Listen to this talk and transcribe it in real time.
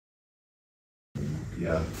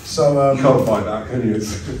Yeah. So you can't fight that, can you?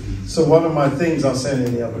 So one of my things I was saying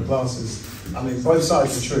in the upper classes, I mean, both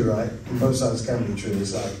sides are true, right? And both sides can be true.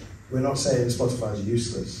 It's like, we're not saying Spotify is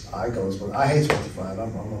useless. I hate Spotify, and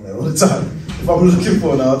I'm on there all the time. If I'm looking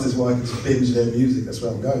for an artist where I can just binge their music, that's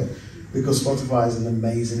where I'm going. Because Spotify is an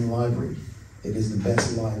amazing library. It is the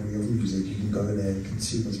best library of music. You can go there and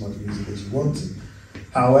consume as much music as you want to.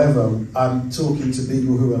 However, I'm talking to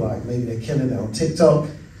people who are like, maybe they're killing it on TikTok,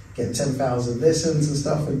 getting 10,000 listens and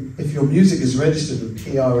stuff. And if your music is registered with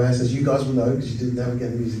PRS, as you guys will know, because you didn't never get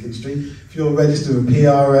in the music industry, if you're registered with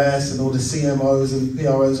PRS and all the CMOs and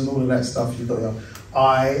PROs and all of that stuff, you've got your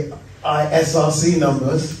ISRC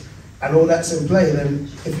numbers, and all that's in play, then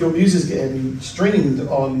if your music's getting streamed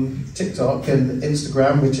on TikTok and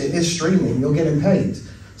Instagram, which it is streaming, you're getting paid.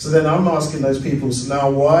 So then I'm asking those people, so now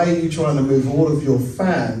why are you trying to move all of your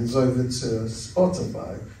fans over to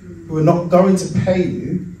Spotify, who are not going to pay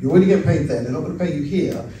you? You already get paid there, they're not going to pay you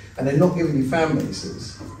here, and they're not giving you fan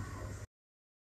bases.